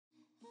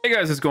Hey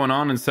guys, what's going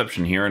on?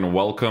 Inception here, and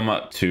welcome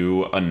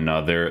to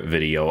another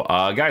video.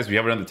 Guys, we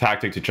have another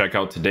tactic to check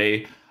out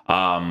today.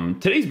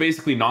 Today's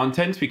basically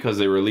nonsense because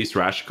they released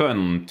Rashka,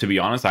 and to be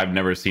honest, I've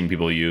never seen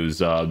people use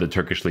the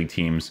Turkish League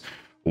teams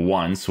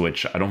once,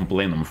 which I don't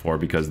blame them for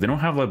because they don't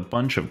have a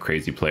bunch of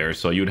crazy players.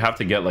 So you'd have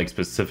to get like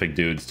specific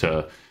dudes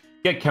to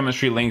get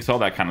chemistry links, all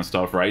that kind of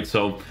stuff, right?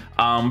 So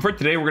for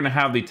today, we're going to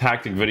have the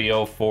tactic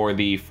video for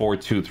the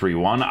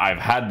 4-2-3-1. I've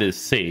had this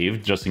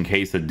saved just in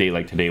case a day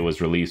like today was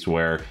released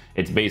where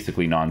it's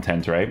basically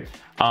non-tent, right?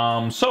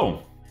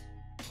 So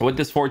with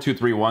this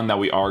 4-2-3-1 that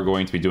we are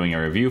going to be doing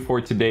a review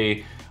for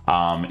today,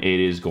 it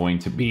is going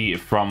to be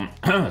from,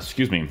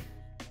 excuse me,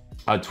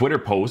 a Twitter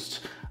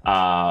post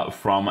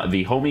from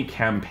the homie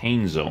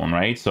campaign zone,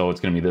 right? So it's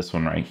going to be this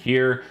one right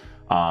here.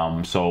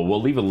 So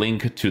we'll leave a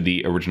link to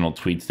the original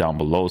tweets down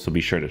below, so be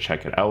sure to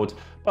check it out.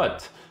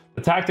 But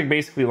the tactic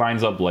basically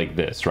lines up like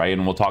this, right?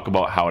 And we'll talk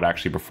about how it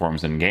actually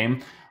performs in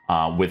game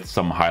with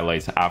some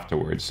highlights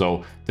afterwards.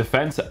 So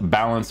defense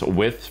balance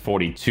width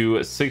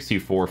 42,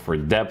 64 for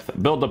depth,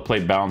 build up play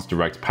balance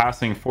direct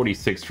passing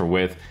 46 for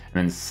width,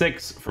 and then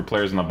 6 for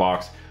players in the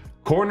box.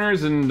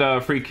 Corners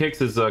and free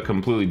kicks is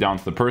completely down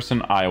to the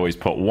person. I always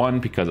put 1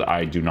 because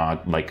I do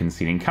not like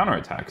conceding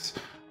counterattacks.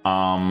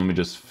 Let me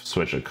just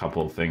switch a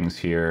couple of things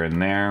here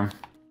and there.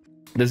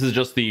 This is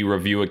just the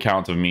review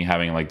account of me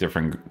having like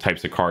different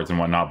types of cards and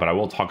whatnot, but I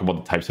will talk about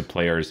the types of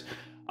players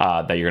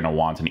that you're going to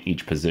want in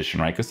each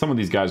position, right? Because some of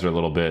these guys are a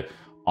little bit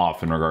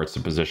off in regards to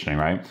positioning,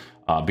 right?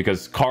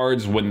 Because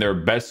cards, when they're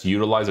best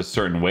utilized a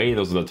certain way,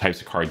 those are the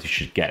types of cards you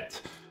should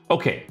get.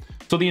 Okay,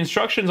 so the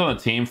instructions on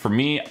the team, for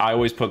me, I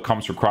always put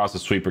comes across a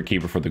sweeper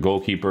keeper for the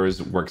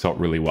goalkeepers. Works out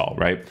really well,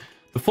 right?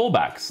 The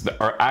fullbacks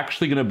are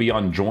actually going to be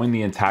on join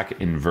the attack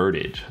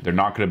inverted. They're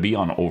not going to be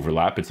on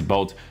overlap. It's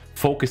about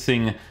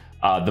focusing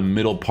the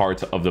middle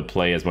part of the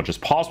play as much as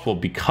possible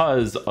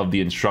because of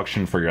the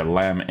instruction for your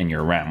lamb and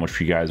your ram,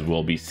 which you guys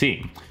will be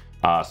seeing.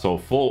 So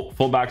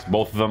fullbacks,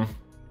 both of them,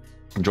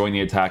 join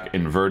the attack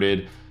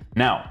inverted.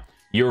 Now,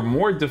 your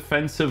more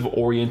defensive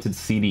oriented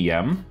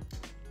CDM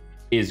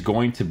is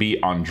going to be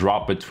on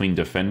drop between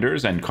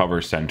defenders and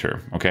cover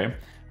center. Okay,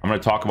 I'm going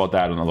to talk about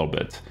that in a little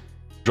bit.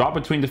 Drop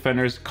between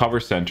defenders, cover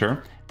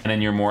center, and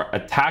then your more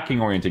attacking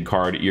oriented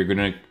card, you're going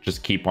to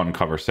just keep on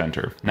cover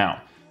center.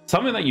 Now,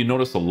 something that you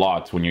notice a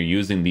lot when you're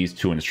using these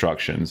two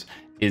instructions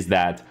is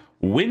that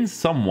when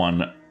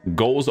someone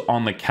goes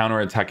on the counter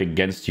attack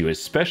against you,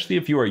 especially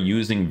if you are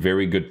using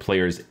very good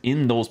players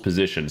in those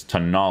positions,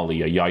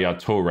 Tonali, a Yaya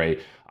Toure,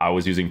 I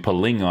was using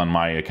Palinga on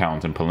my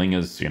account, and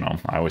Palinga's, you know,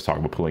 I always talk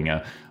about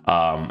Palinga.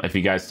 If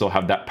you guys still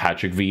have that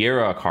Patrick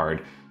Vieira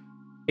card,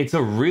 it's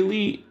a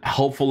really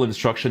helpful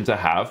instruction to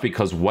have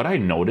because what I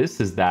notice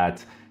is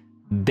that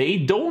they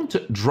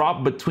don't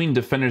drop between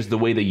defenders the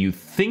way that you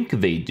think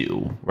they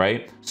do,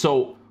 right?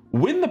 So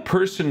when the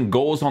person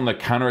goes on the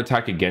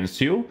counterattack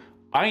against you,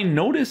 I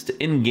noticed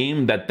in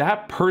game that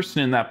that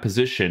person in that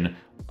position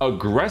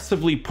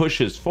aggressively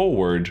pushes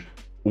forward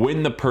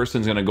when the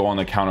person's going to go on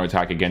the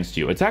counterattack against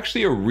you. It's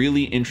actually a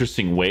really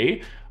interesting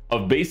way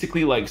of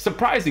basically like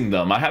surprising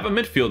them. I have a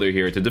midfielder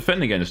here to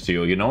defend against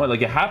you, you know,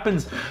 like it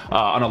happens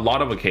on a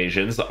lot of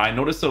occasions. I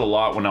noticed it a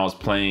lot when I was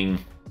playing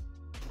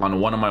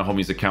on one of my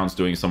homies' accounts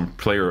doing some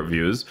player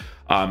reviews,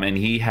 and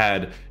he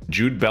had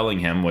Jude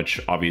Bellingham, which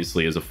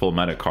obviously is a full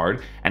meta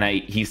card, and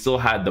he still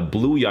had the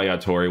blue Yaya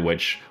Toure,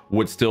 which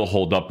would still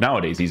hold up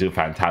nowadays. He's a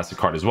fantastic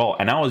card as well,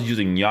 and I was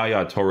using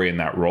Yaya Toure in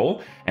that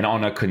role, and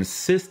on a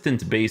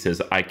consistent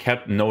basis I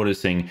kept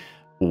noticing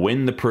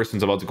when the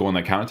person's about to go on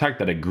the counterattack,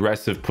 that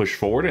aggressive push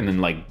forward, and then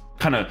like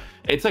kind of,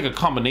 it's like a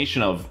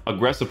combination of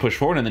aggressive push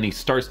forward, and then he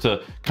starts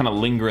to kind of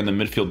linger in the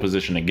midfield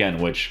position again,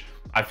 which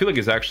I feel like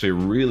is actually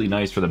really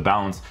nice for the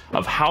balance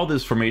of how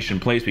this formation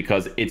plays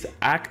because it's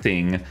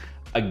acting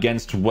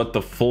against what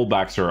the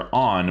fullbacks are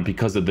on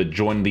because of the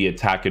join the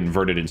attack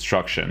inverted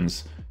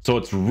instructions. So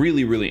it's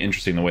really, really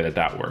interesting the way that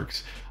that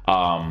works.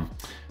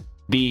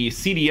 The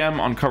CDM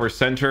on cover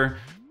center,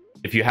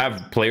 if you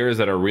have players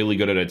that are really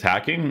good at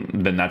attacking,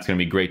 then that's going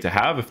to be great to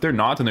have. If they're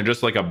not, and they're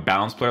just like a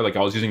balance player, like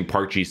I was using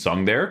Park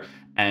Ji-sung there,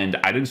 and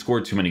I didn't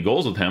score too many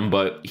goals with him,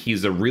 but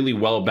he's a really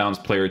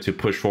well-balanced player to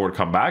push forward,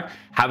 come back.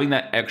 Having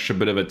that extra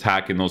bit of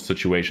attack in those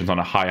situations on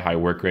a high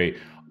work rate,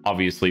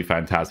 obviously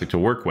fantastic to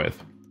work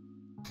with.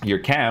 Your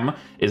cam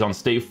is on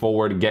stay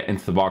forward, get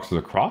into the box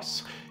with a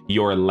cross.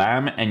 Your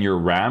lamb and your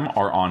ram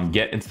are on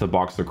get into the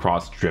box with a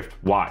cross, drift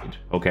wide.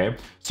 Okay,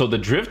 so the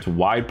drift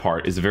wide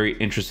part is a very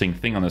interesting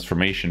thing on this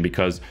formation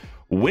because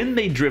when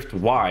they drift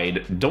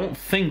wide, don't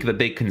think that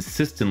they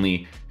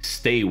consistently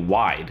stay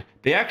wide.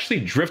 They actually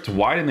drift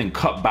wide and then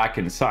cut back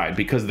inside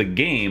because the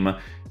game,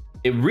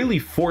 it really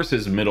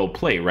forces middle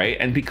play, right?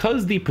 And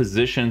because the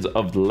positions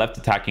of the left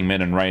attacking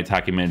mid and right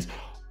attacking mids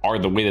are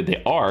the way that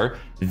they are,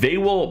 they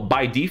will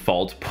by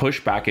default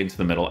push back into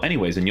the middle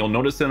anyways. And you'll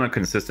notice it on a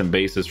consistent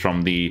basis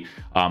from the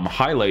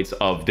highlights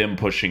of them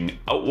pushing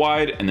out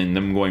wide and then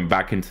them going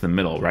back into the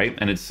middle, right?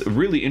 And it's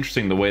really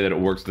interesting the way that it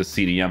works with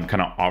the CDM,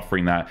 kind of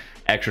offering that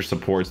extra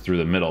supports through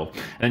the middle.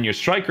 And then your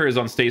striker is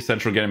on stay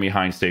central, getting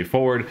behind, stay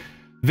forward.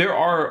 There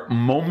are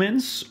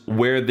moments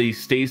where the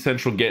stay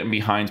central getting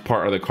behind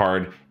part of the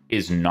card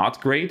is not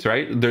great,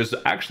 right? There's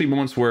actually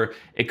moments where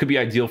it could be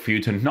ideal for you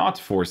to not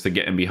force the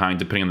get in behind,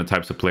 depending on the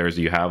types of players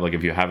that you have. Like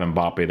if you have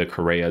Mbappe, the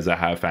Correas that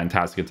have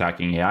fantastic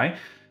attacking AI.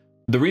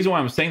 The reason why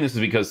I'm saying this is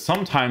because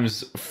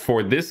sometimes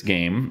for this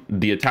game,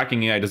 the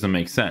attacking AI doesn't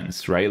make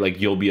sense, right? Like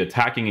you'll be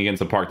attacking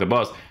against a park the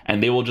bus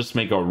and they will just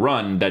make a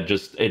run that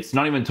just, it's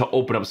not even to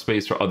open up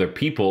space for other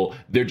people.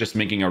 They're just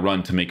making a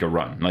run to make a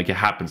run. Like it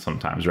happens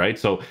sometimes, right?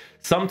 So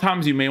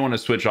sometimes you may want to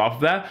switch off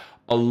that.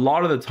 A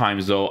lot of the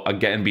times though, a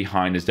getting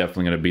behind is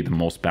definitely going to be the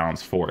most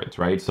balanced for it,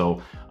 right?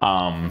 So,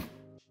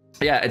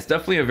 yeah, it's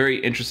definitely a very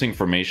interesting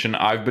formation.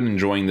 I've been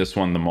enjoying this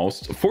one the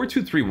most.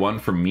 4-2-3-1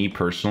 for me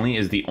personally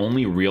is the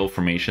only real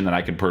formation that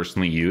I could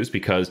personally use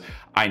because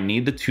I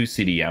need the 2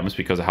 CDMs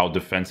because of how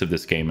defensive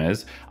this game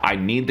is. I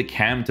need the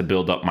cam to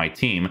build up my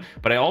team,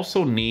 but I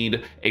also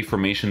need a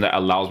formation that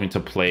allows me to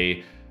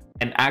play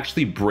and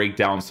actually break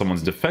down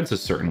someone's defense a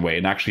certain way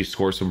and actually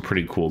score some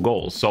pretty cool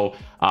goals. So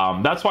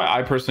that's why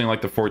I personally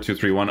like the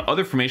 4-2-3-1.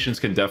 Other formations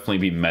can definitely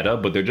be meta,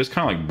 but they're just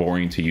kind of like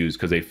boring to use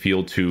because they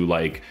feel too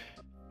like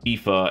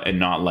FIFA and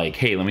not like,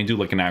 hey, let me do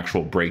like an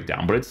actual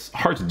breakdown. But it's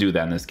hard to do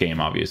that in this game,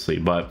 obviously.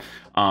 But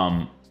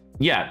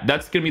yeah,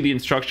 that's gonna be the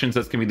instructions,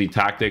 that's gonna be the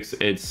tactics.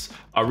 It's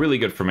a really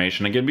good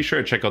formation. Again, be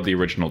sure to check out the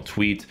original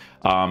tweet.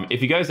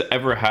 If you guys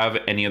ever have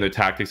any other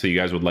tactics that you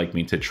guys would like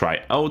me to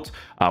try out,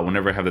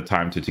 whenever I have the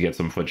time to get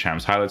some Foot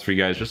Champs highlights for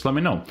you guys, just let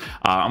me know.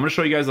 I'm gonna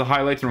show you guys the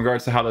highlights in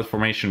regards to how that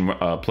formation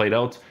played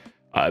out.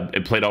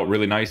 It played out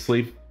really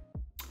nicely.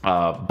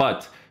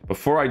 But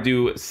before I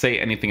do say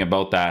anything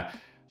about that,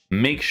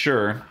 make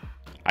sure,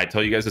 I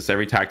tell you guys this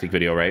every tactic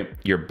video, right?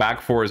 Your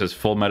back four is as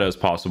full meta as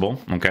possible,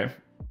 okay?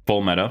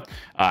 Full meta.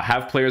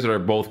 Have players that are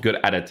both good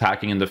at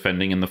attacking and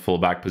defending in the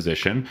fullback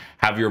position.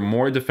 Have your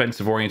more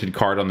defensive-oriented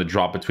card on the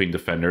drop between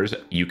defenders.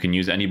 You can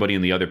use anybody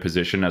in the other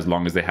position as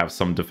long as they have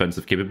some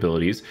defensive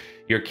capabilities.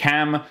 Your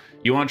cam,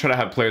 you want to try to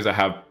have players that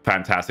have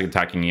fantastic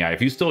attacking AI.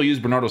 If you still use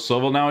Bernardo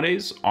Silva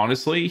nowadays,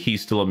 honestly,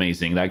 he's still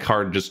amazing. That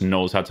card just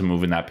knows how to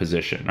move in that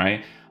position,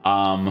 right?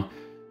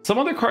 Some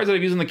other cards that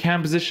I've used in the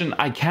cam position,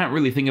 I can't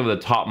really think of the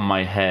top of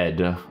my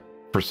head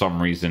for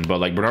some reason, but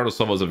like Bernardo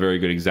Silva is a very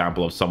good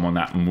example of someone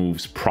that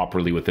moves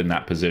properly within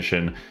that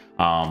position.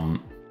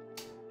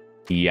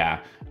 Yeah,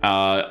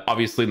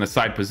 obviously in the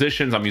side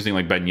positions, I'm using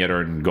like Ben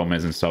Yedder and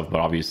Gomez and stuff, but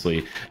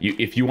obviously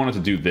if you wanted to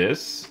do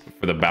this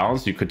for the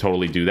balance, you could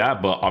totally do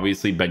that, but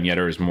obviously Ben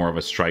Yedder is more of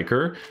a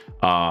striker.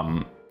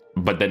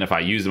 But then if I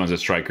use him as a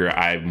striker,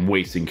 I'm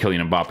wasting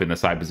Kylian Mbappe in the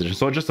side position.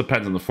 So it just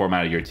depends on the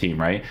format of your team,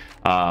 right?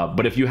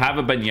 But if you have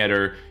a Ben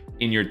Yedder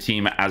in your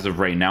team as of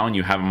right now and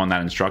you have him on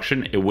that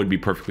instruction, it would be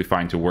perfectly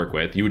fine to work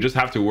with. You would just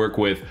have to work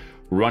with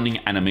running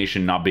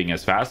animation not being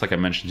as fast, like I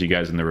mentioned to you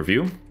guys in the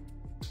review.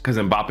 Because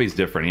Mbappe is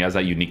different. He has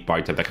that unique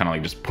body type that kind of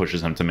like just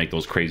pushes him to make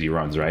those crazy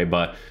runs, right?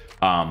 But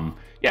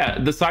yeah,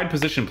 the side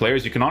position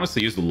players, you can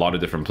honestly use a lot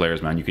of different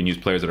players, man. You can use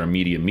players that are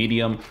medium.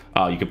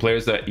 You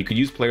could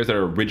use players that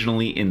are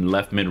originally in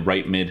left mid,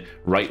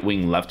 right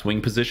wing, left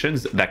wing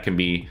positions that can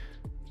be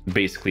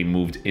basically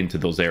moved into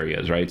those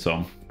areas, right?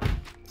 So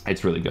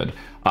it's really good.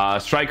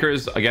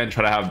 Strikers, again,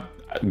 try to have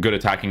good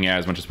attacking AI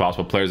as much as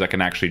possible. Players that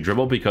can actually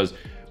dribble, because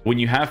when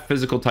you have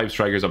physical type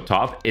strikers up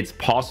top, it's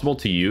possible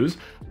to use,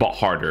 but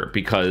harder,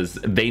 because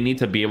they need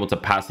to be able to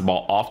pass the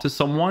ball off to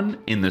someone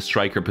in the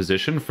striker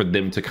position for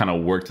them to kind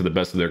of work to the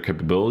best of their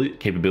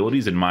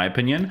capabilities, in my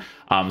opinion.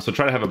 So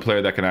try to have a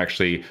player that can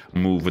actually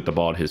move with the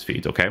ball at his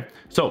feet, okay?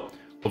 So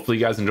hopefully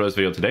you guys enjoy this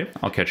video today.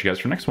 I'll catch you guys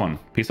for the next one.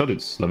 Peace out,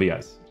 dudes. Love you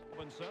guys.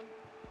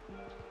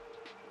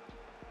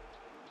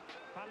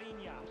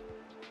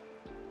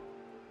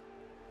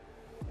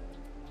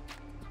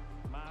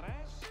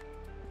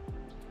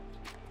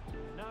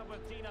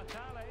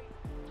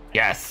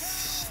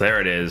 Yes,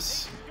 there it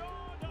is.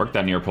 Work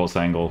that near post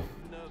angle.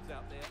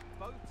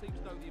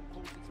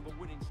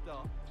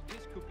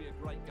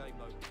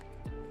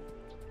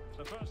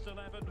 The first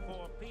 11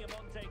 for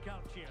Piemonte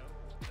Calcio.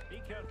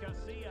 Iker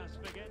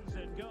Casillas begins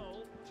in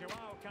goal.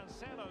 Joao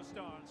Cancelo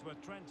starts with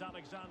Trent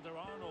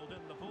Alexander-Arnold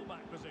in the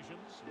fullback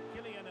positions.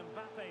 Kylian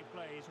Mbappe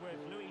plays with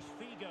Luis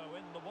Figo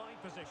in the wide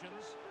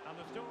positions. And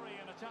the story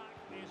in attack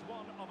is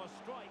one of a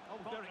strike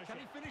partnership. Can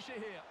he finish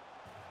it here?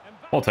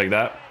 I'll take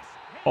that.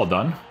 All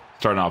done.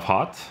 Starting off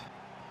hot.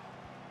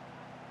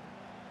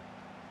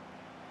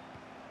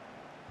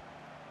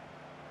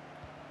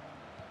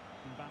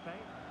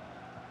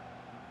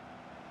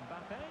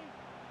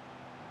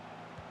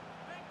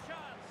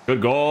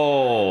 Good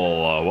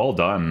goal. Well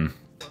done.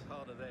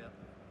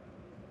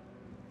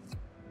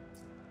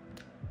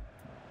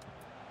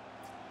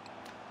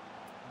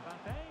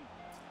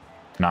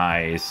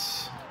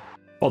 Nice.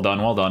 Well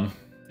done. Well done.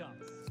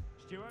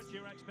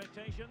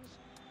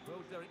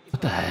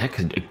 What the heck?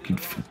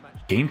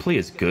 Gameplay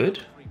is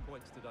good?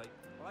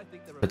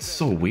 That's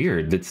so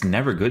weird. It's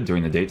never good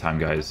during the daytime,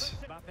 guys.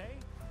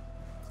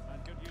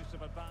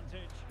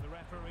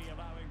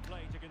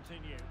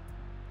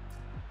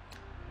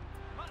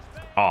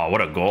 Oh,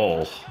 what a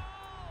goal.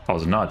 That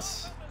was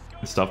nuts.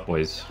 Good stuff,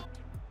 boys.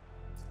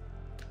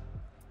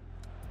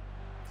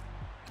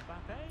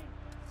 Mbappe.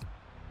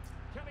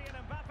 Kylian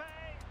Mbappe.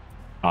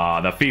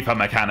 Ah, the FIFA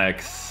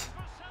mechanics.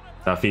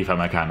 The FIFA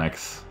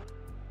mechanics.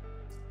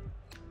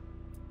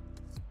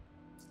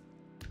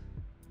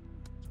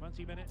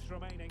 20 minutes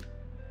remaining.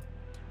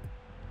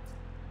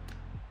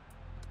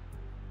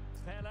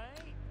 Pele.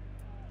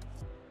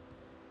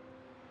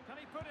 Can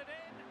he put it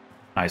in?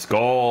 Nice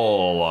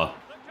goal. The goals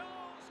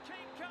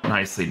keep coming.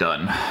 Nicely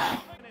done.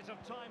 Minutes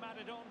of time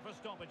added on for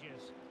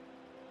stoppages.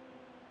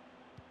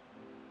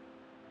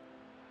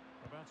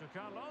 Roberto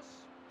Carlos.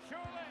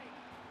 Surely.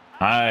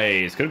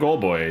 Nice. Good goal,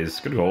 boys.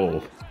 Good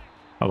goal.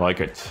 I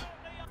like it.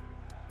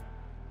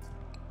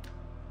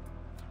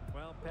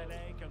 Well,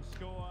 Pele can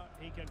score,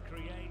 he can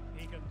create,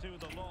 he can do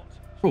the lot.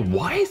 Bro,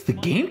 why is the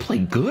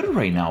gameplay good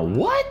right now?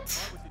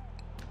 What?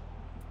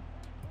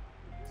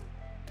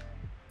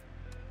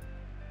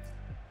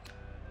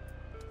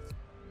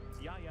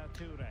 Yaya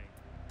Toure.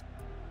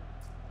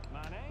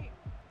 Mane.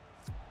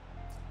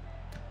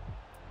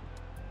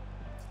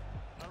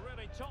 A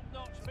really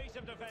top-notch piece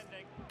of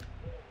defending.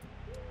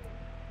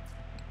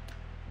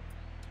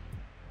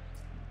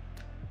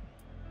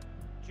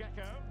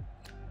 Dzeko.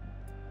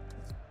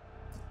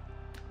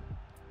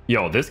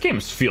 Yo, this game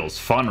feels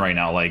fun right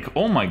now. Like,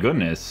 oh my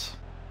goodness.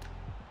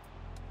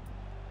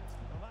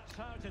 Well, that's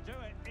how to do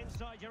it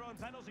inside your own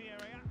penalty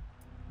area.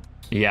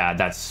 Yeah,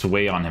 that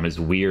sway on him is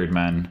weird,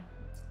 man.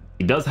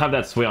 He does have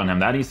that sway on him.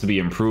 That needs to be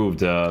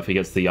improved if he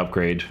gets the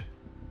upgrade.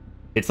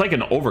 It's like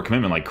an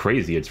overcommitment like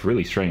crazy. It's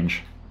really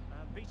strange.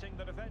 And beating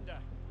the defender.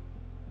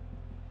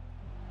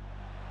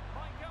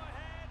 Might go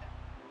ahead.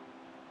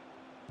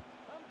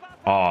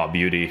 Mbappe. Oh,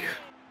 beauty.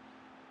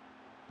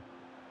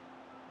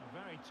 A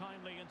very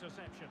timely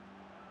interception.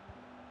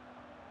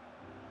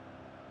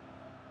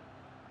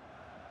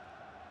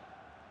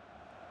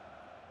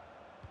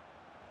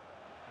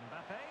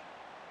 Mbappe.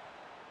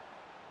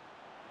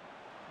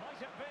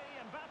 Might it be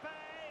Mbappe?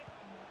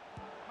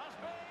 Must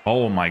be.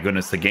 Oh my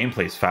goodness, the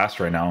gameplay's fast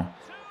right now.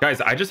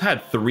 Guys, I just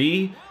had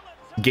 3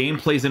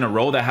 gameplays in a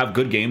row that have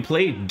good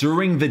gameplay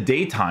during the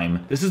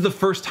daytime. This is the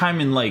first time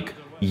in like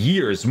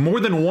years. More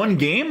than one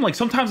game? Like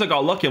sometimes I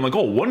got lucky. I'm like,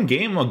 oh, one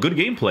game, a good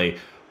gameplay.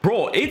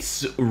 Bro,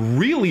 it's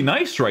really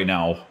nice right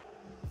now.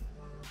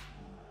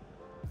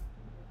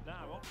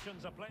 Now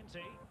options are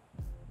plenty.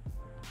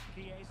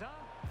 Chiesa.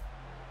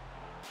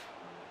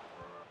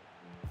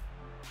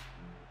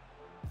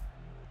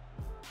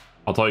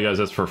 I'll tell you guys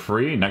this for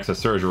free. Next to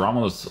Sergio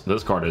Ramos,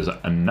 this card is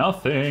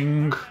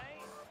nothing. Must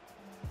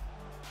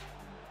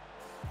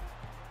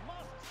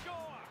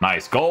score.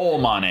 Nice goal,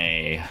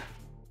 Mane.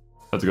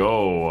 Let's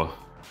go.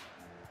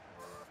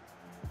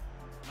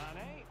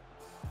 Mane.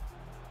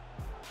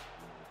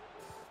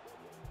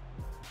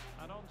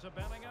 And on to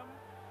Bellingham.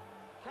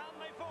 Can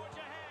they forge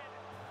ahead?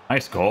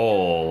 Nice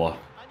goal.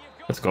 And you've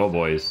got Let's go,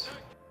 boys.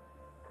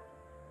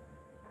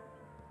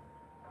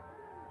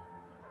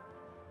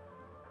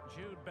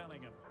 Jude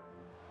Bellingham.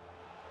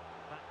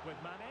 Back with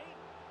Mane.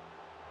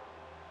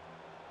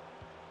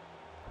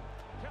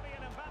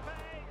 Kylian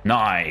Mbappe.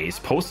 Nice.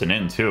 Posting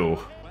in, too.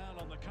 Well,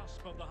 on the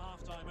cusp of the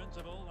half-time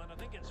interval, and I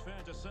think it's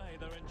fair to say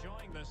they're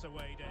enjoying this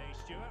away day.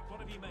 Stuart, what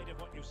have you made of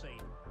what you've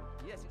seen?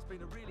 Yes, it's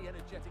been a really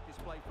energetic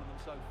display from them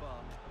so far.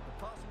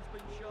 The passing's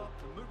been sharp,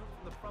 the movement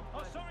from the front Oh,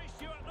 line. sorry,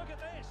 Stuart, look at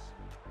this.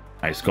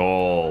 Nice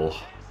goal.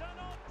 It's an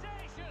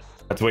audacious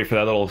Let's wait for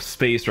that little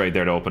space right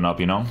there to open up,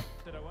 you know?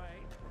 it away.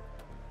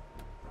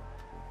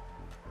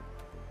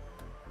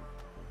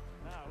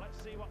 Now,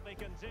 let's see what they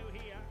can do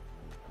here.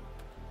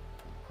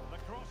 The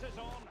cross is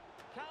on.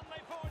 Can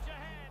they forge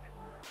ahead?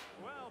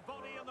 Well,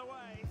 body in the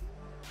way.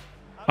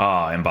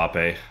 Ah, Mbappe.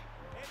 It is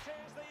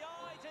the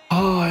ideal.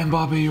 Oh,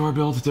 Mbappe, you are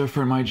built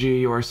different, my G.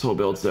 You are so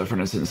built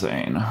different. It's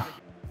insane.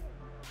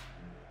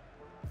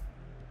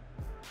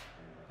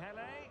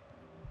 Pele.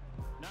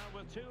 Now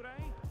with Toure.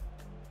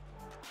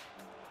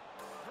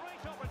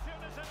 Great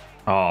opportunity.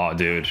 Oh,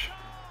 dude.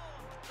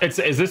 Is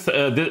this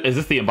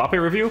the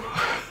Mbappe review?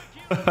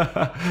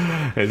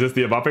 Is this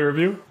the Mbappe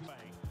review?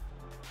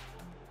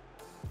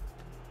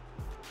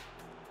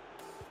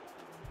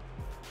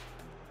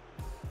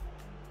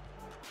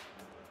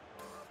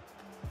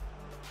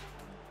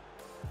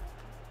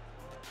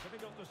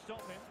 Difficult to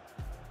stop him.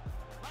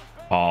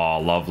 Oh,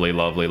 lovely,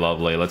 lovely,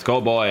 lovely. Let's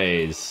go,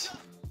 boys.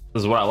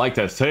 This is what I like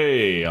to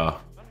see. Palinha.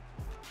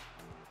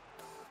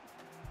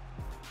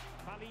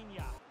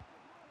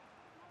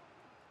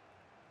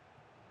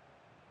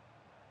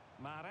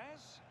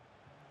 Mahrez.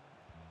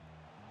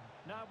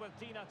 Now with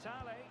Di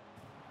Natale.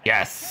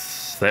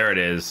 Yes, there it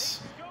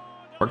is.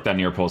 Work that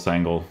near post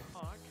angle.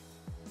 Park.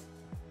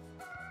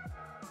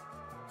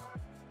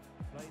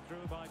 Played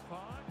through by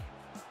Park.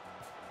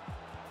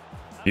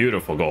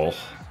 Beautiful goal.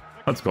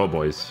 Let's go,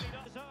 boys.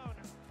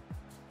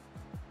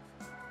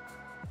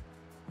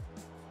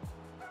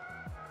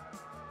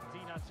 Di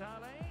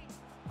Natale.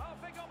 Oh,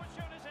 big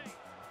opportunity.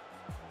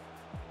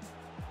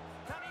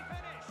 Can he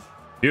finish?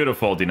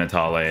 Beautiful, Di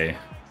Natale.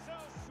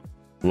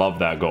 Love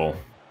that goal.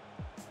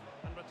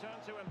 And return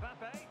to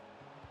Mbappe.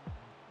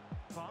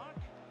 Park.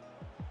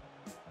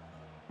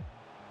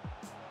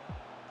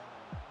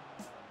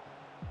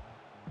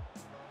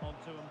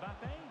 to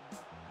Mbappe.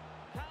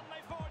 Can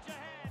they forge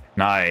ahead?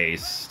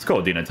 Nice. Let's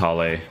go, Di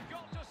Natale.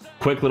 Got to say,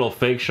 Quick little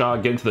fake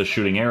shot, get into the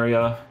shooting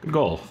area. Good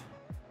goal.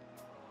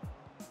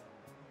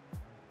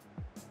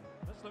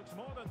 this looks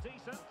more than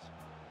decent.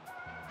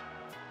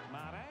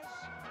 Mahrez.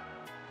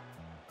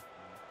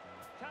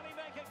 Can he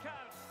make it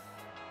count?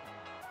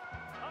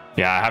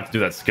 Yeah, I have to do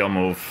that skill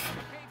move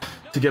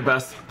to get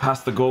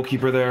past the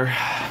goalkeeper there.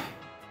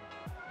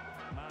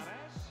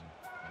 Mahrez.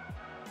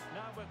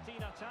 Now with Di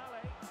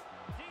Natale.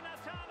 Di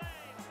Natale.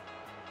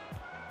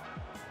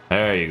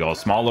 There you go.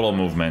 Small little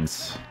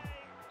movements.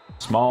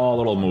 Small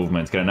little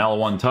movements. Get an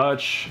L1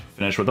 touch.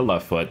 Finish with the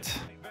left foot.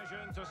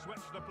 Vision to switch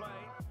the play.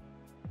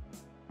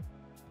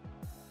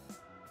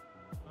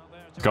 Well,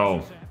 there to Go.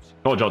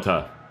 intercept. Go,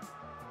 Jota.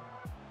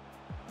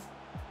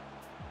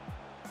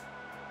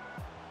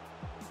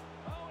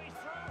 Oh, he's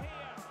through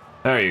here.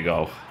 There you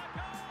go.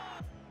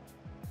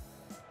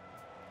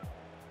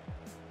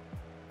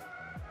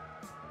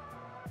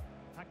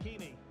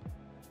 Hakimi.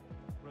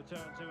 Return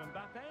to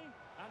Mbappe.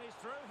 And he's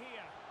through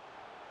here.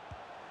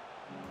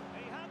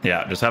 He had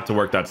Yeah, just have to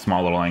work that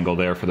small little angle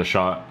there for the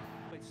shot.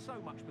 With so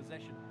much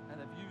possession, and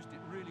they've used it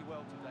really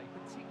well today,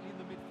 particularly in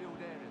the midfield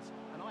areas.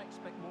 And I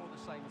expect more of the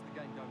same as the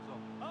game goes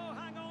on. Oh,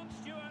 hang on,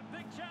 Stuart.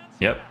 Big chance.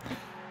 Yep. here.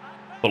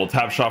 Little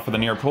tap shot for the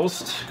near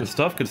post. Good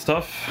stuff, good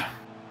stuff. An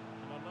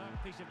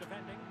alert piece of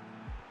defending.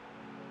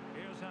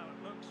 Here's how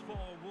it looks for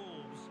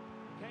Wolves.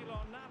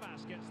 Keylor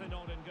Navas gets the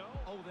nod and goal.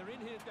 Oh, they're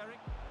in here, Derek.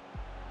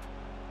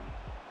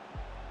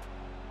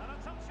 And a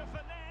touch of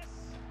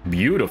finesse.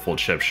 Beautiful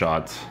chip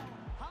shot.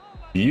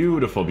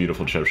 Beautiful,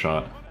 beautiful chip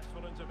shot.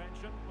 Successful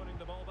intervention, putting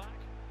the ball back.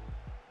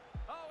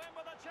 Oh, in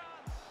with a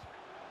chance.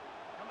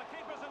 And the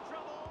keeper's in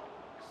trouble.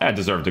 I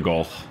deserved a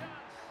goal.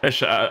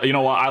 You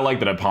know what? I like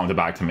that it palmed it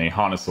back to me,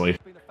 honestly.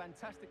 It's been a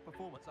fantastic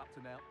performance up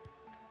to now.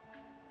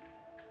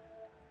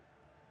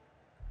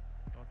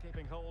 Well,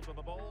 keeping hold of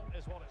the ball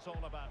is what it's all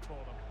about for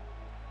them.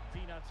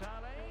 Di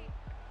Natale.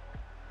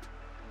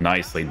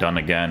 Nicely done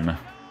again.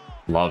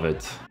 Love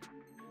it.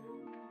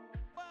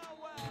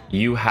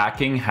 You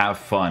hacking, have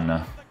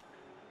fun.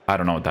 I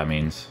don't know what that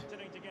means.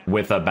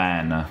 With a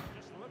ban.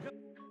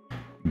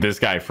 This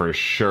guy for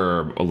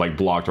sure, like,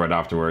 blocked right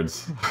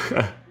afterwards.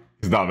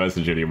 He's not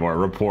messaging anymore.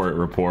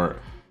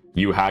 Report.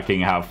 You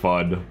hacking, have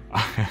fun.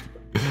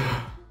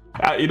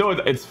 You know,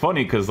 it's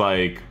funny because,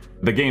 like,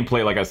 the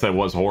gameplay, like I said,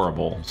 was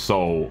horrible.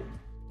 So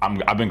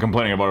I've been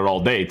complaining about it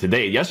all day.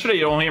 Yesterday,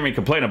 you don't hear me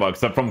complain about it,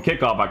 except from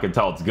kickoff, I could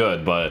tell it's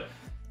good. But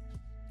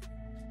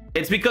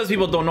it's because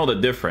people don't know the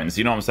difference.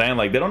 You know what I'm saying?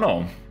 Like, they don't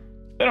know.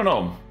 They don't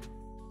know.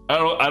 I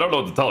don't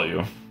know what to tell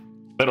you.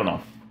 They don't know.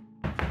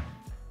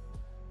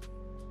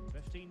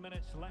 15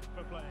 minutes left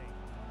for play.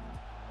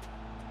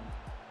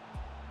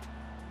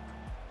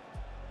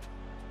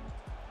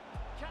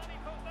 Can he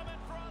put them in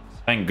front?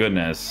 Thank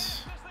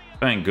goodness.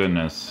 Thank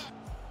goodness.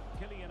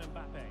 Kylian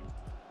Mbappe.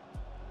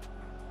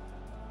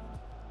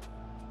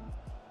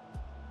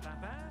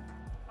 Mbappe.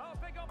 Oh,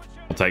 big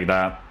opportunity. I'll take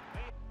that.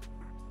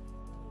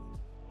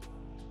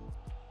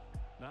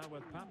 Now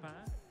with Papa.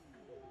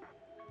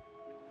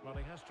 Well,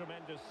 he has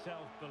tremendous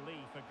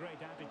self-belief, a great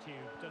attitude,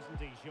 doesn't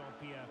he,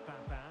 Jean-Pierre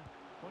Papa?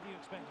 What do you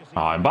expect to see?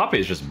 Mbappe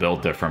is just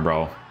built different,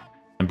 bro.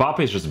 Mbappe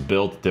is just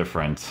built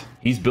different.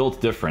 He's built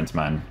different,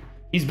 man.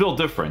 He's built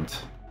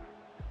different.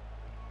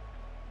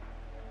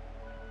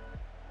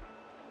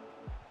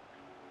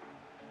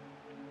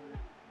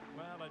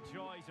 Well, a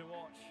joy to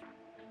watch.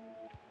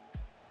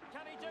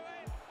 Can he do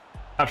it?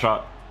 Tap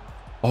shot.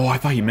 Oh, I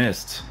thought he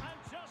missed.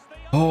 And just the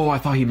Oh, I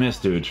thought he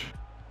missed, dude.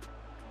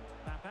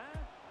 Papa.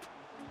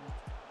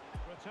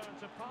 Return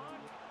to Park.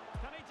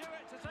 Can he do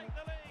it to take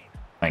the lead?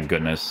 Thank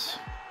goodness.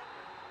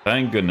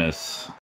 Thank goodness.